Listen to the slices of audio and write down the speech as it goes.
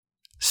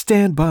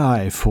Stand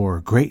by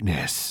for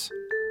greatness.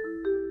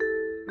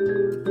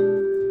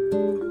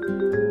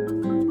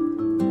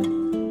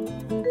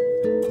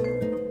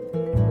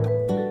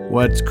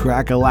 What's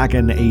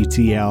crack-a-lackin'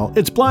 ATL?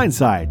 It's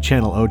Blindside,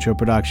 Channel Ocho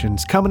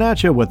Productions, coming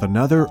at you with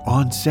another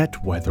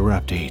on-set weather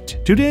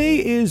update.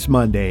 Today is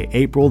Monday,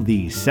 April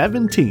the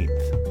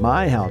 17th.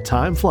 My, how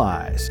time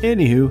flies.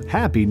 Anywho,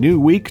 happy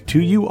new week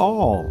to you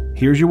all.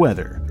 Here's your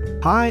weather.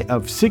 High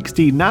of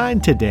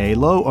 69 today,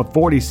 low of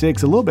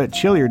 46, a little bit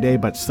chillier day,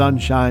 but sun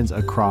shines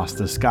across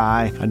the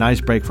sky. A nice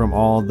break from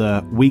all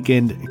the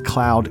weekend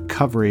cloud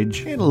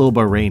coverage and a little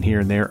bit of rain here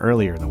and there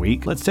earlier in the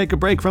week. Let's take a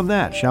break from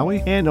that, shall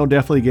we? And it'll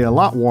definitely get a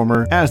lot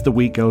warmer as the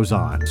week goes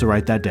on, so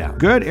write that down.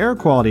 Good air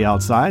quality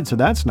outside, so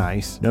that's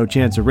nice. No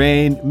chance of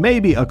rain,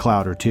 maybe a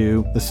cloud or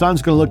two. The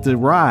sun's going to look to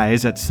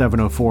rise at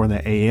 7:04 in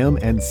the a.m.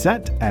 and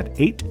set at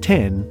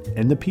 8:10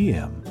 in the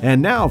p.m.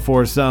 And now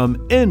for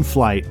some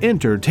in-flight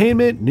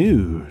entertainment news.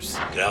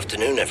 Good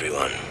afternoon,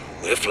 everyone.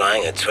 We're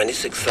flying at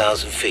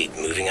 26,000 feet,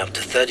 moving up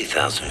to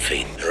 30,000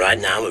 feet. And right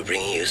now, we're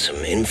bringing you some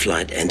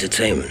in-flight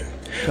entertainment.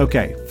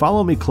 Okay,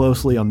 follow me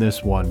closely on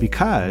this one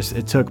because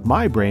it took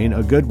my brain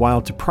a good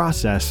while to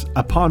process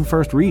upon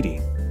first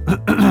reading.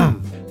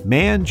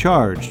 Man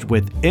charged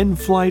with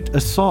in-flight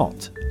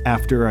assault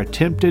after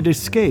attempted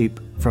escape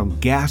from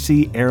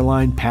gassy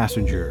airline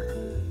passenger.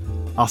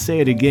 I'll say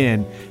it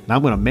again, and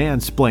I'm going to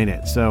mansplain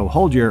it, so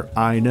hold your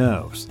I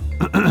knows.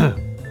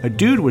 A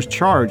dude was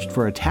charged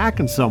for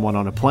attacking someone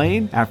on a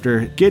plane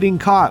after getting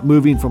caught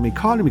moving from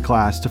economy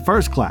class to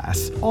first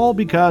class, all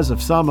because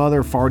of some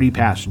other farty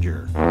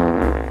passenger.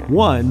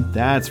 One,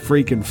 that's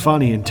freaking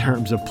funny in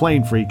terms of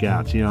plane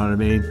freakouts, you know what I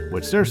mean?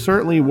 Which there's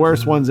certainly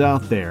worse ones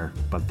out there,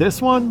 but this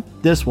one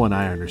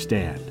I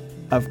understand.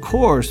 Of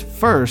course,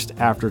 first,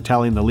 after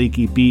telling the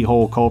leaky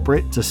beehole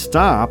culprit to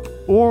stop,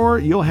 or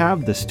you'll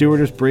have the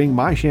stewardess bring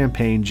my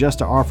champagne just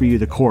to offer you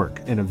the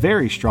cork in a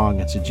very strong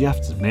and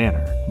suggestive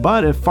manner.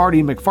 But if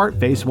Farty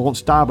McFartface won't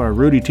stop a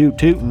Rudy Toot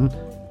Tootin',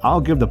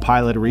 I'll give the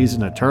pilot a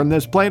reason to turn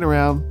this plane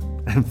around.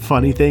 And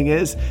funny thing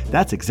is,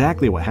 that's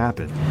exactly what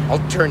happened.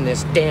 I'll turn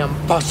this damn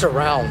bus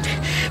around.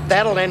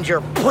 That'll end your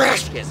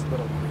precious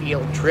little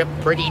field trip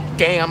pretty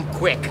damn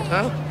quick,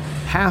 huh?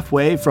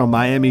 Halfway from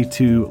Miami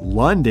to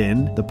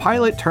London, the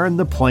pilot turned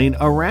the plane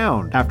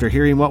around after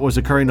hearing what was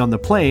occurring on the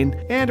plane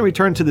and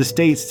returned to the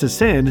States to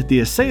send the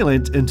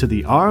assailant into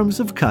the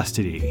arms of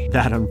custody.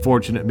 That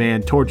unfortunate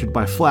man tortured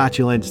by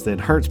flatulence that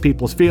hurts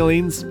people's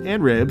feelings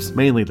and ribs,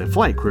 mainly the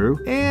flight crew,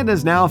 and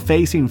is now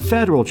facing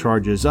federal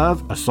charges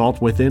of assault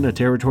within a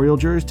territorial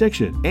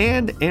jurisdiction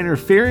and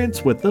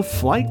interference with the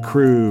flight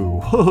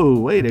crew. Whoa,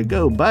 way to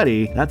go,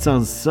 buddy. That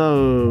sounds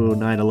so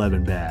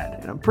 9/11 bad.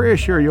 I'm pretty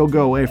sure you'll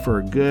go away for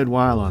a good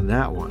while on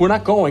that one. We're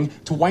not going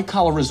to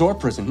white-collar resort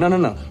prison.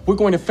 No. We're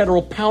going to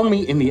federal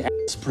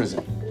pound-me-in-the-ass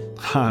prison.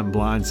 I'm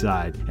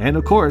Blindside. And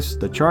of course,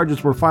 the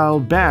charges were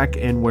filed back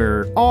and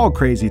where all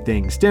crazy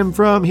things stem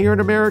from here in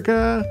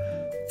America,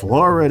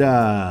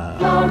 Florida.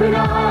 Florida.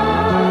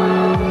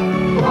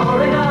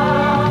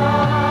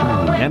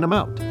 And I'm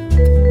out.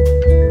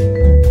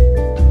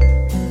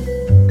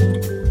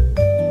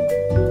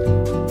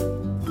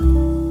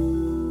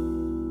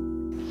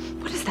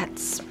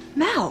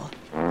 Smell.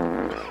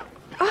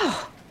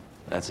 Oh.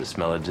 That's a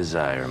smell of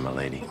desire, my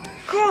lady.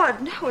 God,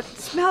 no, it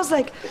smells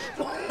like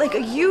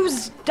a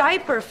used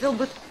diaper filled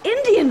with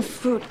Indian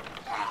food.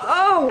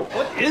 Oh.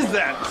 What is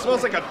that? It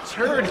smells like a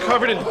turd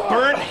covered in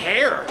burnt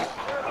hair.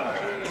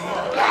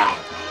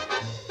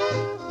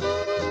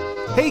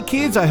 Hey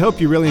kids, I hope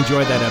you really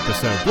enjoyed that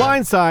episode.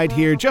 Blindside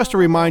here, just to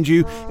remind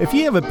you, if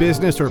you have a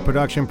business or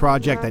production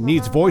project that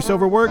needs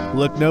voiceover work,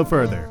 look no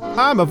further.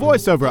 I'm a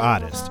voiceover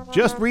artist.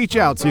 Just reach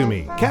out to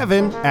me,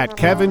 Kevin at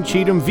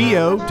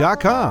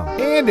kevincheathamvo.com.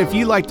 And if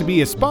you'd like to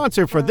be a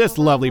sponsor for this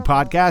lovely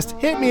podcast,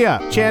 hit me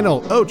up,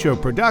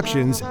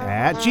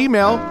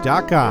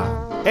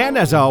 channel8productions@gmail.com. And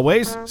as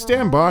always,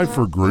 stand by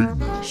for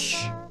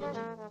greatness.